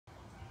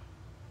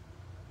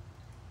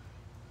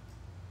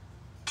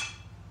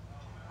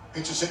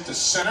Pitches hit to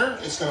center.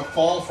 It's going to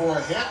fall for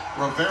a hit.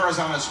 Rivera's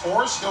on his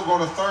horse. He'll go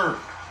to third.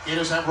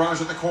 Gators have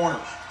runners at the corner.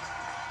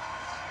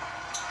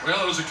 Well,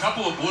 there was a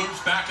couple of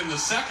bloops back in the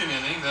second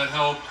inning that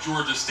helped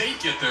Georgia State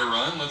get their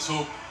run. Let's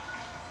hope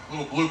a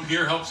little bloop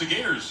here helps the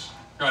Gators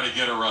try to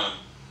get a run.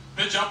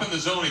 Pitch up in the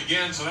zone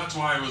again, so that's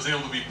why it was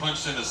able to be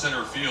punched into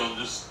center field.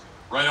 Just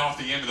right off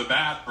the end of the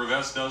bat,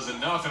 Rivera does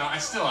enough. And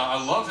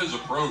I love his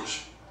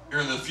approach here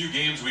in the few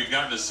games we've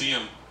gotten to see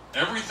him.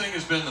 Everything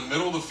has been the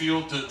middle of the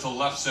field to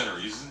left center.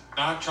 He's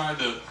not tried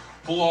to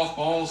pull off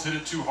balls, hit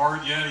it too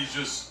hard yet. He's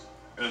just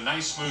got a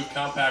nice, smooth,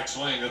 compact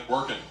swing that's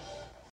working.